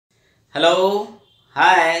Hello,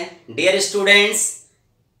 hi dear students,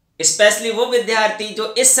 specially वो विद्यार्थी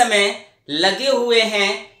जो इस समय लगे हुए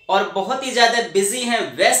हैं और बहुत ही ज़्यादा बिजी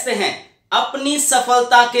हैं, व्यस्त हैं अपनी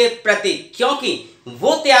सफलता के प्रति, क्योंकि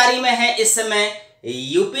वो तैयारी में है इस समय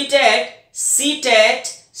UP TET, C TET,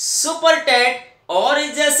 super TET और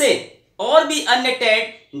जैसे और भी अन्य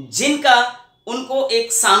टेट जिनका उनको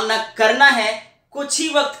एक सामना करना है कुछ ही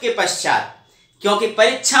वक्त के पश्चात। क्योंकि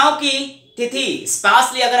परीक्षाओं की तिथि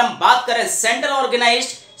स्पेशली अगर हम बात करें सेंट्रल ऑर्गेनाइज्ड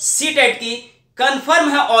सीटेट की कंफर्म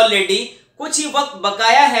है, ऑलरेडी कुछ ही वक्त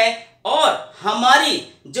बकाया है और हमारी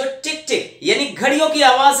जो टिक टिक यानी घड़ियों की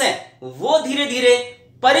आवाज है वो धीरे धीरे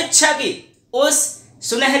परीक्षा की उस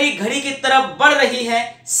सुनहरी घड़ी की तरफ बढ़ रही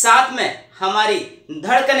है। साथ में हमारी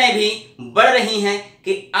धड़कनें भी बढ़ रही हैं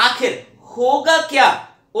कि आखिर होगा क्या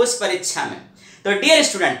उस परीक्षा में। तो डियर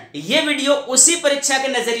स्टूडेंट, ये वीडियो उसी परीक्षा के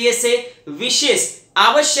नजरिए से विशेष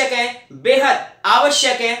आवश्यक है, बेहद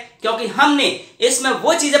आवश्यक है, क्योंकि हमने इसमें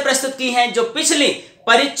वो चीजें प्रस्तुत की हैं जो पिछली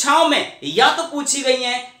परीक्षाओं में या तो पूछी गई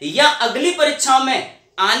हैं या अगली परीक्षाओं में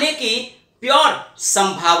आने की प्योर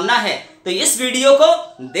संभावना है। तो इस वीडियो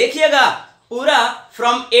को देखिएगा पूरा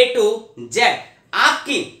फ्रॉम ए टू जेड।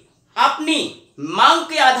 आपकी अपनी मांग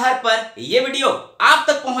के आधार पर यह वीडियो आप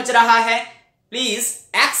तक पहुंच रहा है। Please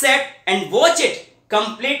accept and watch it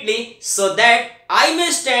completely so that I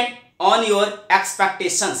may stand on your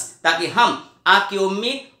expectations, ताकि हम आपकी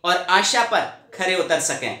उम्मीद और आशा पर खरे उतर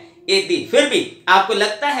सकें। यदि फिर भी आपको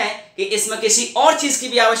लगता है कि इसमें किसी और चीज की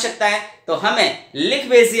भी आवश्यकता है तो हमें लिख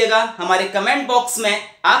भेजिएगा हमारे कमेंट बॉक्स में,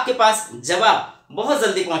 आपके पास जवाब बहुत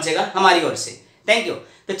जल्दी पहुंचेगा हमारी ओर से। Thank you.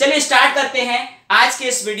 तो चलिए स्टार्ट करते हैं आज के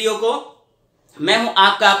इस वीडियो को। मैं हूं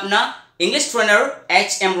आपका अपना इंग्लिश ट्रेनर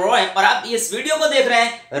HM रॉय और आप इस वीडियो को देख रहे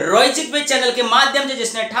हैं रॉयजिक वे चैनल के माध्यम से,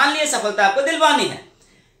 जिसने ठान लिया सफलता आपको दिलवानी है।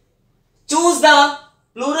 Choose the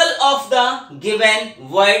plural of the given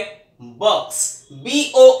word box.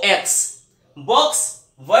 BOX box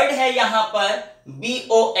word है यहां पर,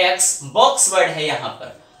 BOX बॉक्स वर्ड है यहां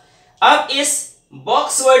पर। अब इस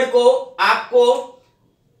बॉक्स वर्ड को आपको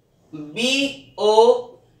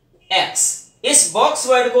BOX, इस बॉक्स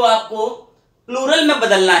वर्ड को आपको प्लूरल में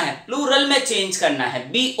बदलना है, प्लूरल में चेंज करना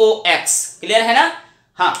है। BOX क्लियर है ना?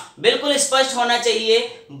 हाँ, बिल्कुल स्पष्ट होना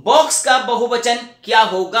चाहिए बॉक्स का बहुवचन क्या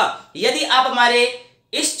होगा। यदि आप हमारे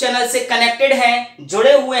इस चैनल से कनेक्टेड हैं,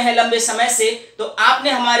 जुड़े हुए हैं लंबे समय से, तो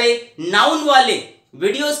आपने हमारे नाउन वाले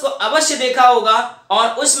वीडियोस को अवश्य देखा होगा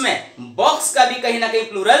और उसमें बॉक्स का भी कहीं ना कहीं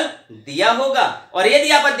प्लूरल दिया होगा। और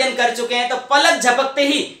यदि आप अध्ययन कर चुके हैं तो पलक झपकते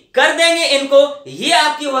ही कर देंगे इनको, ये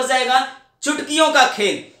आपकी हो जाएगा चुटकियों का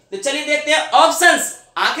खेल। तो चलिए देखते हैं ऑप्शंस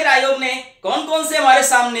आखिर आयोग ने कौन कौन से हमारे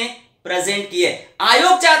सामने प्रेजेंट किए।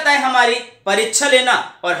 आयोग चाहता है हमारी परीक्षा लेना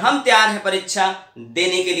और हम तैयार हैं परीक्षा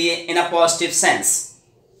देने के लिए इन अ पॉजिटिव सेंस।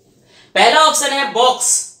 पहला ऑप्शन है बॉक्स।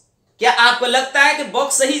 क्या आपको लगता है कि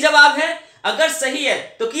बॉक्स सही जवाब है? अगर सही है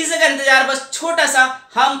तो कीजिएगा इंतजार, बस छोटा सा,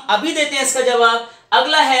 हम अभी देते हैं इसका जवाब।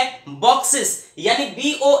 अगला है बॉक्सेस यानी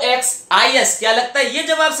BOXIS। क्या लगता है ये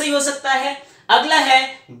जवाब सही हो सकता है? अगला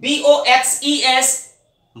है BOXES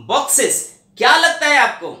बॉक्सेस। क्या लगता है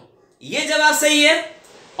आपको ये जवाब सही है?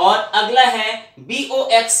 और अगला है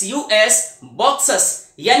BOXUS बॉक्सेस।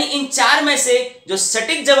 यानी इन चार में से जो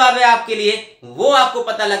सटीक जवाब है आपके लिए वो आपको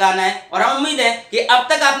पता लगाना है। और हम उम्मीद है कि अब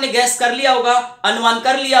तक आपने गैस कर लिया होगा, अनुमान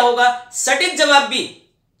कर लिया होगा, सटीक जवाब भी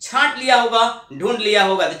छांट लिया होगा, ढूंढ लिया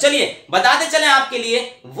होगा। तो चलिए बताते चलें आपके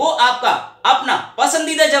लिए वो आपका अपना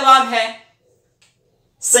पसंदीदा जवाब है।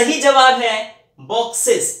 सही जवाब है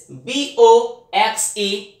बॉक्सेस,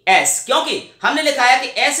 BOXES, क्योंकि हमने लिखा है कि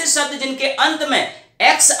ऐसे शब्द जिनके अंत में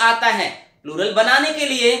X आता है, प्लूरल बनाने के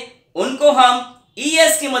लिए उनको हम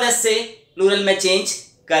ES की मदद से प्लूरल में चेंज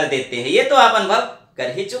कर देते हैं। ये तो आप अनुभव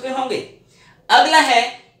कर ही चुके होंगे। अगला है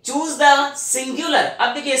चूज द सिंगुलर।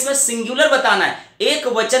 अब देखिए इसमें सिंगुलर बताना है, एक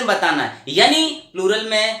वचन बताना है, यानी प्लूरल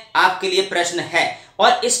में आपके लिए प्रश्न है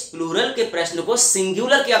और इस प्लूरल के प्रश्न को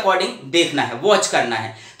सिंगुलर के अकॉर्डिंग देखना है, वॉच करना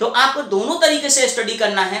है। तो आपको दोनों तरीके से स्टडी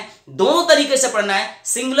करना है, दोनों तरीके से पढ़ना है।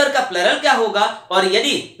 सिंगुलर का प्लरल क्या होगा और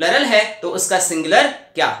यदि प्लरल है तो उसका सिंगुलर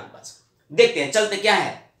क्या होगा। देखते हैं, चलते क्या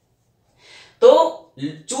है। तो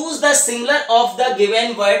choose the singular of the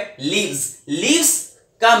given word leaves. Leaves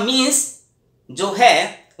का मीन्स जो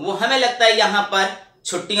है वो हमें लगता है यहां पर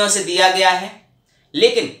छुट्टियों से दिया गया है,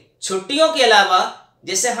 लेकिन छुट्टियों के अलावा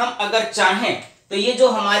जैसे हम अगर चाहें तो ये जो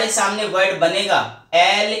हमारे सामने वर्ड बनेगा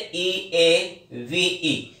LEAVE,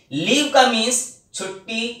 लीव का मीन्स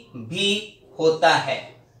छुट्टी भी होता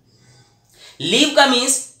है। लीव का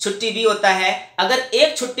मीन्स छुट्टी भी होता है। अगर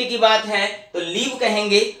एक छुट्टी की बात है तो लीव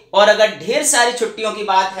कहेंगे, और अगर ढेर सारी छुट्टियों की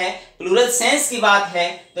बात है, प्लूरल सेंस की बात है,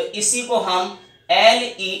 तो इसी को हम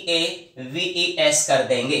LEAVES कर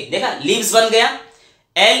देंगे। देखा, लीव्स बन गया,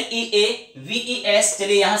 LEAVES।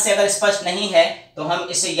 चलिए यहां से अगर स्पष्ट नहीं है तो हम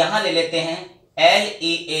इसे यहां ले लेते हैं,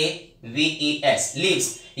 LEAVES,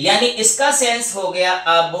 लीव्स। यानी इसका सेंस हो गया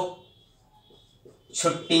अब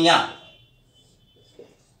छुट्टियां।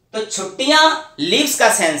 तो छुट्टियां लीव्स का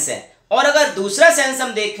सेंस है। और अगर दूसरा सेंस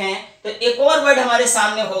हम देखें तो एक और वर्ड हमारे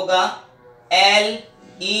सामने होगा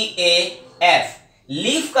LEAF।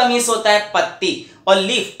 लीफ का मीन्स होता है पत्ती। और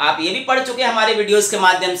लीफ आप ये भी पढ़ चुके हैं हमारे वीडियोस के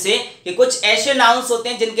माध्यम से कि कुछ ऐसे नाउन्स होते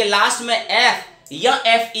हैं जिनके लास्ट में एफ या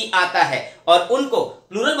FE आता है और उनको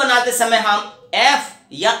प्लूरल बनाते समय हम F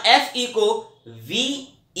या FE को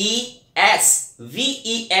VES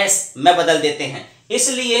में बदल देते हैं।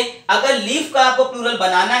 इसलिए अगर लीफ का आपको प्लूरल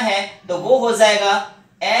बनाना है तो वो हो जाएगा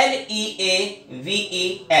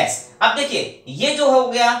LEAVES। अब देखिए ये जो हो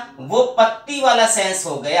गया वो पत्ती वाला सेंस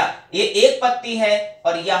हो गया, ये एक पत्ती है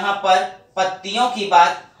और यहां पर पत्तियों की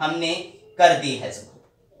बात हमने कर दी है।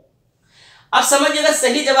 अब समझिएगा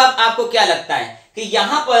सही जवाब आपको क्या लगता है कि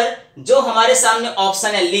यहां पर जो हमारे सामने ऑप्शन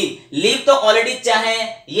है लीव। लीव तो ऑलरेडी चाहे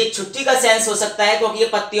ये छुट्टी का सेंस हो सकता है क्योंकि ये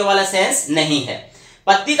पत्तियों वाला सेंस नहीं है।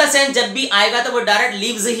 पत्ती का सेंस जब भी आएगा तो वो डायरेक्ट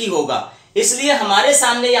लीव्स ही होगा, इसलिए हमारे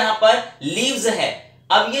सामने यहां पर लीव्स है।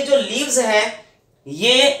 अब ये जो लीव्स है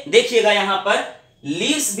ये देखिएगा यहां पर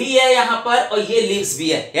लीव्स भी है यहां पर और ये लीव्स भी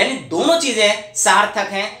है, यानी दोनों चीजें सार्थक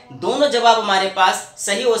हैं। दोनों जवाब हमारे पास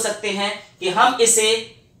सही हो सकते हैं कि हम इसे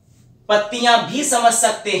पत्तियां भी समझ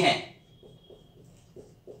सकते हैं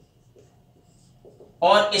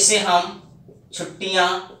और इसे हम छुट्टियां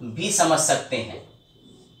भी समझ सकते हैं।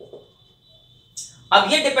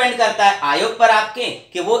 अब ये डिपेंड करता है आयोग पर आपके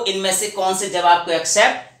कि वो इनमें से कौन से जवाब को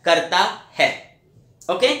एक्सेप्ट करता है।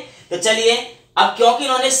 ओके, तो चलिए अब क्योंकि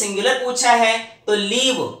इन्होंने सिंगुलर पूछा है तो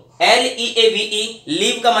लीव, LEAVE,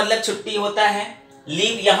 लीव का मतलब छुट्टी होता है।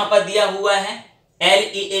 लीव यहां पर दिया हुआ है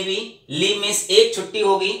LEAV, लीव मीन्स एक छुट्टी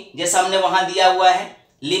होगी जैसा हमने वहां दिया हुआ है।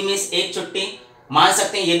 लीव मीन्स एक छुट्टी, मान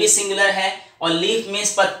सकते हैं ये भी सिंगुलर है। और लीफ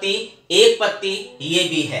मीन्स पत्ती, एक पत्ती ये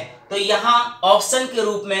भी है। तो यहां ऑप्शन के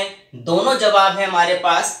रूप में दोनों जवाब है हमारे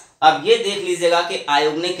पास। अब ये देख लीजिएगा कि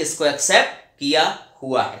आयोग ने किसको एक्सेप्ट किया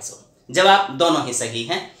हुआ है। जवाब दोनों ही सही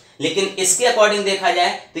हैं, लेकिन इसके अकॉर्डिंग देखा जाए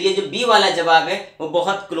तो ये जो बी वाला जवाब है वो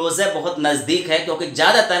बहुत क्लोज है, बहुत नजदीक है। क्योंकि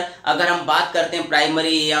ज्यादातर अगर हम बात करते हैं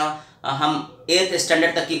प्राइमरी या हम 8th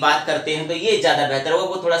स्टैंडर्ड तक की बात करते हैं तो ये ज्यादा बेहतर होगा।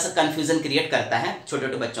 वो थोड़ा सा कंफ्यूजन क्रिएट करता है छोटे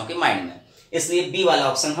छोटे बच्चों के माइंड में, इसलिए बी वाला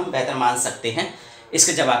ऑप्शन हम बेहतर मान सकते हैं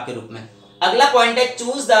इसके जवाब के रूप में। अगला पॉइंट है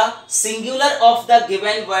choose the singular of the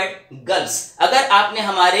given word girls. अगर आपने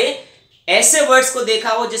हमारे ऐसे वर्ड्स को देखा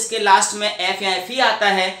हो जिसके लास्ट में एफ या FE आता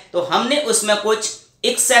है तो हमने उसमें कुछ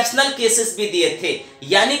एक्सेप्शनल केसेस भी दिए थे,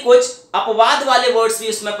 यानी कुछ अपवाद वाले वर्ड्स भी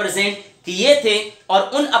उसमें प्रेजेंट किए थे। और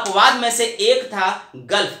उन अपवाद में से एक था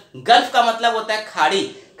गल्फ। गल्फ का मतलब होता है खाड़ी,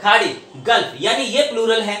 खाड़ी गल्फ, यानी ये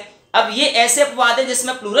प्लूरल है। अब ये ऐसे अपवाद है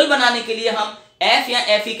जिसमें प्लूरल बनाने के लिए हम F या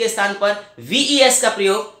FE के स्थान पर VES का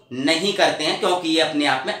प्रयोग नहीं करते हैं क्योंकि ये अपने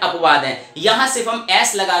आप में अपवाद है। यहां सिर्फ हम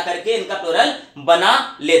S लगा करके इनका प्लूरल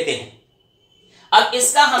बना लेते हैं। अब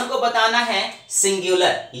इसका हमको बताना है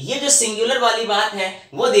सिंगुलर। ये जो सिंगुलर वाली बात है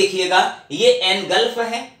वो देखिएगा, ये एनगल्फ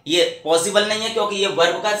है, ये पॉसिबल नहीं है क्योंकि ये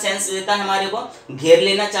वर्ब का सेंस देता है हमारे को, घेर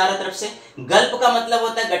लेना चारों तरफ से। गल्प का मतलब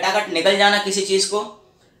होता है गटागट निकल जाना किसी चीज को,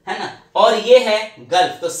 है ना। और ये है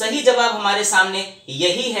गल्फ। तो सही जवाब हमारे सामने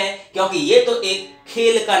यही है क्योंकि ये तो एक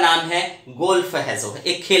खेल का नाम है, गोल्फ है जो है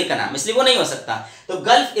एक खेल का नाम, इसलिए वो नहीं हो सकता। तो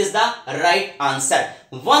gulf is the right answer.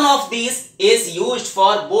 One of these is used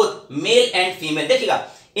for both male and female. देखिएगा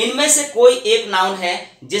इनमें से कोई एक नाउन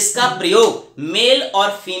है जिसका प्रयोग मेल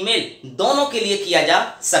और फीमेल दोनों के लिए किया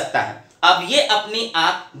जा सकता है। अब ये अपनी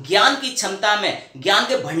आप ज्ञान की क्षमता में, ज्ञान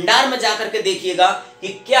के भंडार में जाकर के देखिएगा कि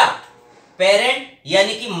क्या पेरेंट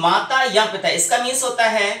यानी कि माता या पिता, इसका मीन्स होता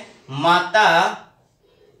है माता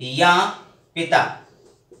या पिता।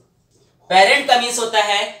 पेरेंट का मीन्स होता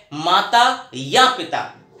है माता या पिता,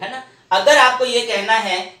 है ना। अगर आपको यह कहना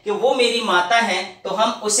है कि वो मेरी माता है तो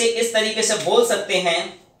हम उसे इस तरीके से बोल सकते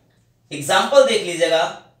हैं। एग्जाम्पल देख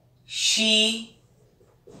लीजिएगा, she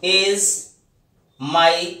is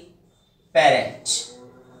my parent,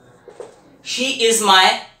 she is my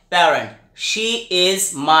parent, she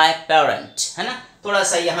is my parent, है ना। थोड़ा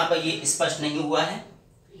सा यहां पर ये स्पष्ट नहीं हुआ है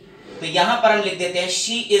तो यहां पर हम लिख देते हैं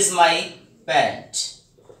शी इज माई पेरेंट।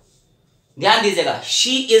 ध्यान दीजिएगा,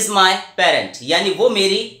 शी इज माई पेरेंट यानी वो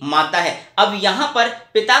मेरी माता है। अब यहां पर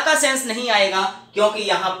पिता का सेंस नहीं आएगा क्योंकि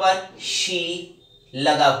यहां पर शी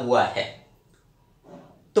लगा हुआ है।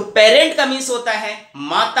 तो पेरेंट का मीन्स होता है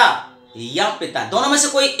माता या पिता, दोनों में से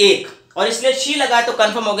कोई एक, और इसलिए शी लगा तो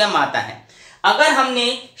कंफर्म हो गया माता है। अगर हमने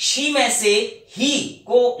शी में से ही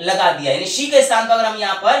को लगा दिया, यानी शी के स्थान पर अगर हम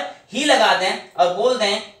यहां पर ही लगा दें और बोल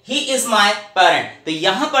दें ही इज माय पेरेंट, तो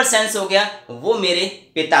यहां पर सेंस हो गया वो मेरे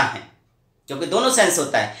पिता हैं, क्योंकि दोनों सेंस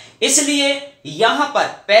होता है। इसलिए यहां पर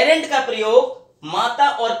पेरेंट का प्रयोग माता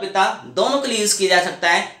और पिता दोनों के लिए यूज किया जा सकता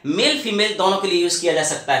है, मेल फीमेल दोनों के लिए यूज किया जा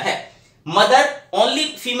सकता है। मदर ओनली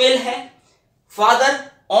फीमेल है, फादर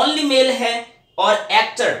ओनली मेल है, और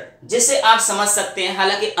एक्टर जिसे आप समझ सकते हैं,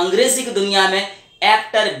 हालांकि अंग्रेजी की दुनिया में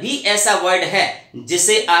एक्टर भी ऐसा वर्ड है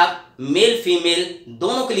जिसे आप मेल फीमेल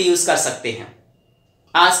दोनों के लिए यूज कर सकते हैं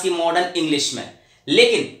आज की मॉडर्न इंग्लिश में।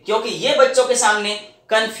 लेकिन क्योंकि यह बच्चों के सामने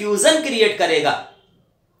कंफ्यूजन क्रिएट करेगा,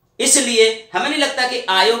 इसलिए हमें नहीं लगता कि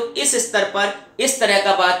आयोग इस स्तर पर इस तरह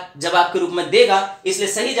का बात जवाब के रूप में देगा। इसलिए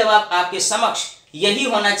सही जवाब आपके समक्ष यही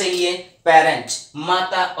होना चाहिए, पेरेंट,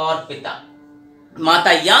 माता और पिता,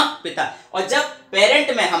 माता या पिता। और जब पेरेंट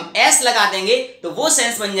में हम एस लगा देंगे तो वो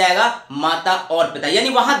सेंस बन जाएगा माता और पिता, यानी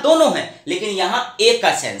वहां दोनों हैं लेकिन यहां एक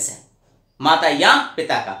का सेंस है, माता या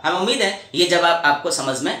पिता का। हमें उम्मीद है ये जवाब आपको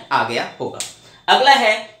समझ में आ गया होगा। अगला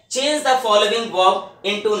है change the following verb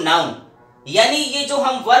into noun, यानी ये जो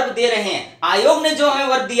हम वर्ब दे रहे हैं, आयोग ने जो हमें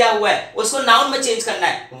वर्ब दिया हुआ है उसको नाउन में चेंज करना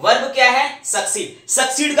है। वर्ब क्या है? सक्सीड।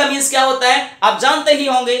 सक्सीड का मीन्स क्या होता है? आप जानते ही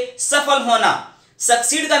होंगे, सफल होना।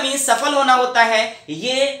 सक्सीड का मीन्स सफल होना होता है।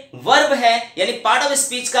 ये वर्ब है, यानी पार्ट ऑफ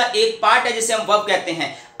स्पीच का एक पार्ट है जिसे हम वर्ब कहते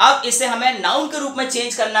हैं। अब इसे हमें नाउन के रूप में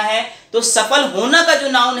चेंज करना है, तो सफल होना का जो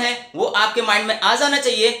नाउन है वो आपके माइंड में आ जाना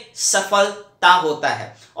चाहिए, सफलता होता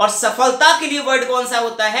है। और सफलता के लिए वर्ड कौन सा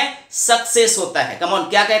होता है? सक्सेस होता है। कम ऑन,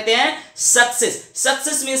 क्या कहते हैं? सक्सेस।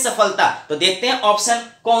 सक्सेस मीन्स सफलता। तो देखते हैं ऑप्शन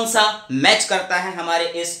कौन सा मैच करता है हमारे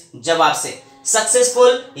इस जवाब से।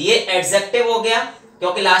 सक्सेसफुल ये एडजेक्टिव हो गया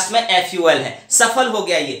क्योंकि लास्ट में एफ्यूएल है। सफल हो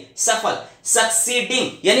गया ये, सफल।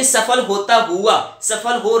 सक्सीडिंग यानी सफल होता हुआ,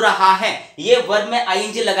 सफल हो रहा है, ये वर्ब में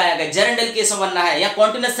आईएनजी लगाया गया, जेरेंडल केस में बन रहा है या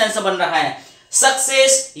कॉन्टिन्यूअस टेंस में बन रहा है।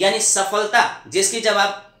 सक्सेस यानी सफलता,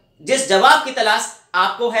 जिस जवाब की तलाश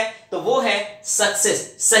आपको है तो वो है सक्सेस।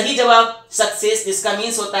 सही जवाब सक्सेस, जिसका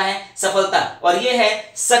मीन्स होता है सफलता, और ये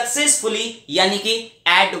है सक्सेसफुली यानी कि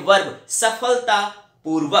एडवर्ब, सफलता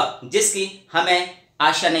पूर्वक, जिसकी हमें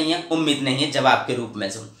आशा नहीं है, उम्मीद नहीं है जवाब के रूप में।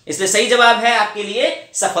 इसलिए सही जवाब है आपके लिए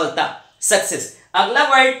सफलता, सक्सेस।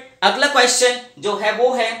 अगला क्वेश्चन जो है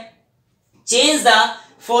वो है change the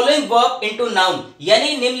following verb into noun,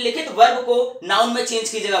 यानी निम्नलिखित वर्ब को नाउन में चेंज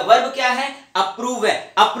कीजिएगा। वर्ब क्या है? अप्रूव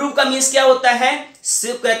है। अप्रूव का मीन्स क्या होता है?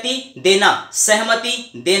 स्वीकृति देना,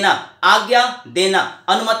 सहमति देना, आज्ञा देना,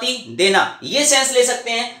 अनुमति देना, ये सेंस ले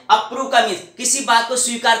सकते हैं। अप्रूव का मीन्स किसी बात को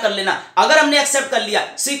स्वीकार कर लेना। अगर हमने एक्सेप्ट कर लिया,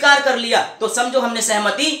 स्वीकार कर लिया, तो समझो हमने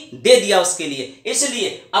सहमति दे दिया उसके लिए। इसलिए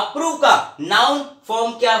अप्रूव का नाउन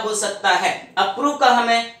फॉर्म क्या हो सकता है? अप्रूव का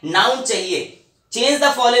हमें नाउन चाहिए। Change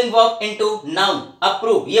the following verb into noun.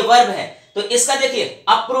 Approve ये वर्ब है, तो इसका देखिए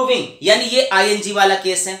अप्रूविंग, यानी ये आईएनजी वाला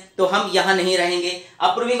केस है तो हम यहां नहीं रहेंगे।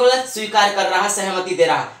 अप्रूविंग वाला स्वीकार कर रहा, सहमति दे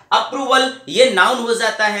रहा। अप्रूवल ये नाउन हो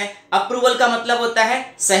जाता है। अप्रूवल का मतलब होता है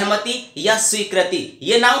सहमति या स्वीकृति,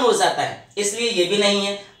 ये नाउन हो जाता है, इसलिए ये भी नहीं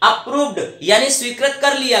है। अप्रूव्ड यानी स्वीकृत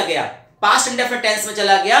कर लिया गया, पास्ट इंडेफिनिट टेंस में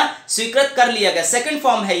चला गया, स्वीकृत कर लिया गया, सेकंड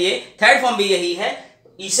फॉर्म है ये, थर्ड फॉर्म भी यही है,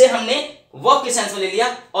 इसे हमने वर्ब के सेंस में ले लिया।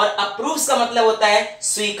 और अप्रूव्स का मतलब होता है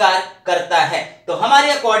स्वीकार करता है। तो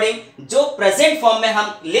हमारे अकॉर्डिंग जो प्रेजेंट फॉर्म में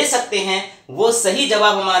हम ले सकते हैं वो सही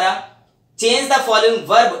जवाब हमारा change the following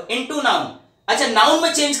verb into noun. अच्छा, नाउन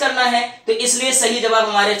में चेंज करना है तो इसलिए सही जवाब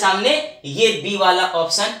हमारे सामने ये बी वाला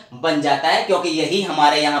ऑप्शन बन जाता है, क्योंकि यही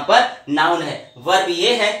हमारे यहां पर नाउन है। वर्ब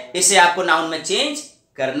ये है, इसे आपको नाउन में चेंज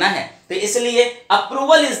करना है, तो इसलिए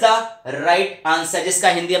approval is the right answer, जिसका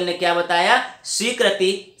हिंदी हमने क्या बताया?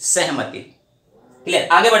 स्वीकृति, सहमति। क्लियर?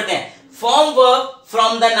 आगे बढ़ते हैं। Form verb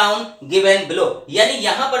from the noun given below, यानी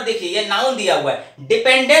यहां पर देखिए ये नाउन दिया हुआ है,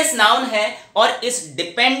 डिपेंडेंस नाउन है, और इस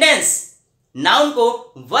डिपेंडेंस नाउन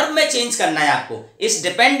को वर्ब में चेंज करना है आपको। इस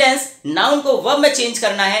डिपेंडेंस नाउन को वर्ब में चेंज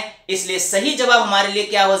करना है, इसलिए सही जवाब हमारे लिए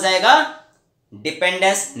क्या हो जाएगा?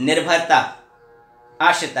 डिपेंडेंस, निर्भरता,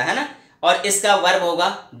 आश्रितता, है ना, और इसका वर्ब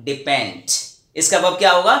होगा डिपेंड। इसका वर्ब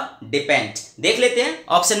क्या होगा? डिपेंड। देख लेते हैं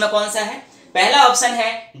ऑप्शन में कौन सा है। पहला ऑप्शन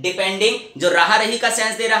है डिपेंडिंग, जो रहा रही का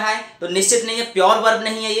सेंस दे रहा है, तो निश्चित नहीं है, प्योर वर्ब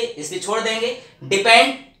नहीं है ये, इसलिए छोड़ देंगे।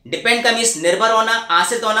 डिपेंड का मीन्स निर्भर होना,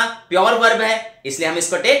 आश्रित होना, प्योर वर्ब है, इसलिए हम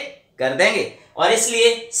इसको टेक कर देंगे, और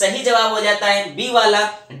इसलिए सही जवाब हो जाता है बी वाला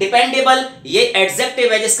डिपेंडेबल। ये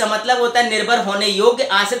एडजेक्टिव है जिसका मतलब होता है निर्भर होने योग्य,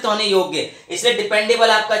 आश्रित होने योग्य, इसलिए डिपेंडेबल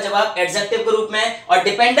आपका जवाब एडजेक्टिव के रूप में। और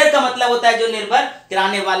डिपेंडर का मतलब होता है जो निर्भर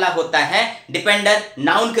कराने वाला होता है, डिपेंडर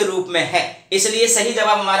नाउन के रूप में है, इसलिए सही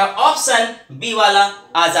जवाब हमारा ऑप्शन बी वाला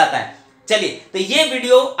आ जाता है। चलिए, तो ये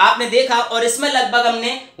वीडियो आपने देखा और इसमें लगभग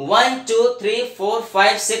हमने 1 2 3 4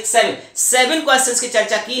 5 6 7 क्वेश्चंस की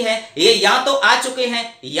चर्चा की है। ये या तो आ चुके हैं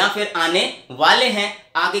या फिर आने वाले हैं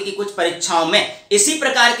आगे की कुछ परीक्षाओं में। इसी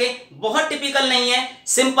प्रकार के बहुत टिपिकल नहीं है,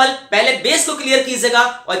 सिंपल, पहले बेस को क्लियर कीजिएगा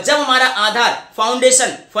और जब हमारा आधार,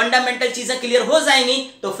 फाउंडेशन, फंडामेंटल चीजें क्लियर हो जाएंगी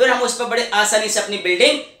तो फिर हम उस पर बड़े आसानी से अपनी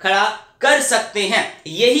बिल्डिंग खड़ा कर सकते हैं।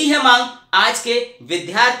 यही है मांग आज के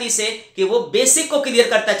विद्यार्थी से कि वो बेसिक को क्लियर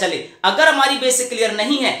करता चले। अगर हमारी बेसिक क्लियर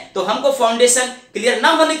नहीं है तो हमको फाउंडेशन क्लियर ना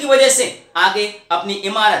होने की वजह से आगे अपनी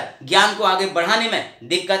इमारत, ज्ञान को आगे बढ़ाने में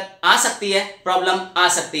दिक्कत आ सकती है, प्रॉब्लम आ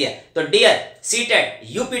सकती है। तो dear CTET,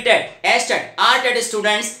 UPTET, STET, आरटेट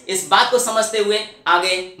students, इस बात को समझते हुए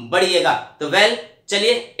आगे बढ़िएगा। तो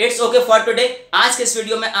चलिए, इट्स ओके फॉर टुडे। आज के इस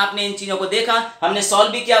वीडियो में आपने इन चीजों को देखा, हमने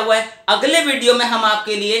सॉल्व भी किया हुआ है। अगले वीडियो में हम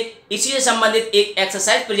आपके लिए इसी से संबंधित एक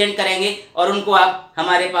एक्सरसाइज प्रेजेंट करेंगे और उनको आप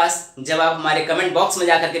हमारे पास जवाब हमारे कमेंट बॉक्स में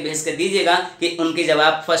जाकर के भेज कर दीजिएगा कि उनके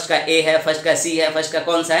जवाब फर्स्ट का ए है, फर्स्ट का सी है, फर्स्ट का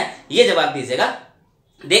कौन सा है, ये जवाब दीजिएगा।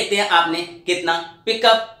 देखते हैं आपने कितना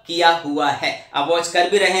पिकअप किया हुआ है। आप वॉच कर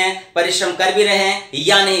भी रहे हैं, परिश्रम कर भी रहे हैं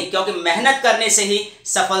या नहीं, क्योंकि मेहनत करने से ही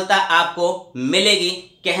सफलता आपको मिलेगी।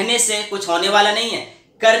 कहने से कुछ होने वाला नहीं है,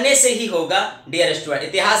 करने से ही होगा डियर स्टूडेंट।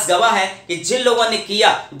 इतिहास गवाह है कि जिन लोगों ने किया,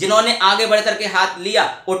 जिन्होंने आगे बढ़ करके हाथ लिया,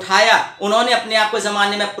 उठाया, उन्होंने अपने आप को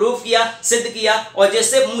जमाने में प्रूव किया, सिद्ध किया। और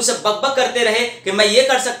जैसे मुंह से बकबक करते रहे कि मैं ये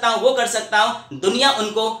कर सकता हूं, वो कर सकता हूं, दुनिया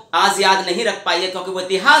उनको आज याद नहीं रख पाई है, क्योंकि वो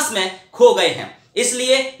इतिहास में खो गए हैं।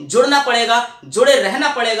 इसलिए जुड़ना पड़ेगा, जुड़े रहना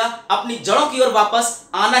पड़ेगा, अपनी जड़ों की ओर वापस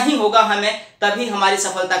आना ही होगा हमें, तभी हमारी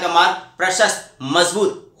सफलता का मार्ग प्रशस्त,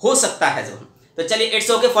 मजबूत हो सकता है। तो चलिए, इट्स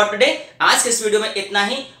ओके फॉर टुडे। आज के इस वीडियो में इतना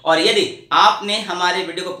ही। और यदि आपने हमारे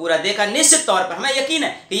वीडियो को पूरा देखा, निश्चित तौर पर हमें यकीन है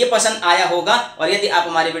कि ये पसंद आया होगा। और यदि आप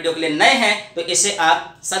हमारे वीडियो के लिए नए हैं तो इसे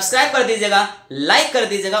आप सब्सक्राइब कर दीजिएगा, लाइक कर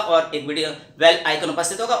दीजिएगा और एक वीडियो बेल आइकन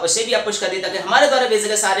उपस्थित होगा, उसे भी आप पुश कर दीजिएगा ताकि हमारे द्वारा भेजे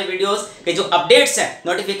गए सारे वीडियोस के जो अपडेट्स हैं,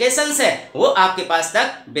 नोटिफिकेशंस है, वो आपके पास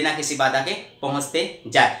तक बिना किसी बाधा के पहुंचते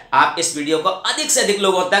जाए। आप इस वीडियो को अधिक से अधिक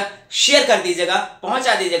लोगों तक शेयर कर दीजिएगा,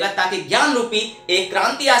 पहुंचा दीजिएगा, ताकि ज्ञान रूपी एक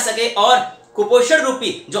क्रांति आ सके और कुपोषण रूपी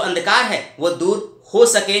जो अंधकार है वो दूर हो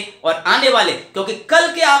सके। और आने वाले, क्योंकि कल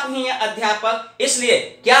के आप ही हैं अध्यापक, इसलिए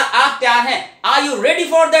क्या आप तैयार हैं? Are you ready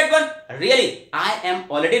for that one? Really I am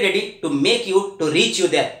already ready to make you, to reach you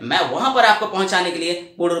there. मैं वहां पर आपको पहुंचाने के लिए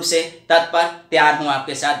पूर्ण रूप से तत्पर, तैयार हूं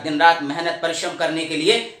आपके साथ। दिन रात मेहनत परिश्रम करने के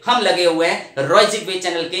लिए हम लगे हुए हैं रॉयजिक वे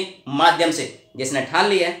चैनल के माध्यम से। जिसने ठान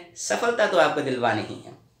ली है सफलता तो आपको दिलवानी ही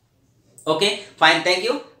है। Okay fine, thank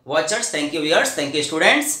you watchers, thank you viewers, thank you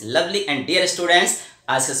students, lovely and dear students।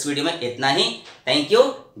 आज के इस वीडियो में इतना ही। Thank you.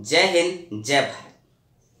 जय हिंद, जय भारत।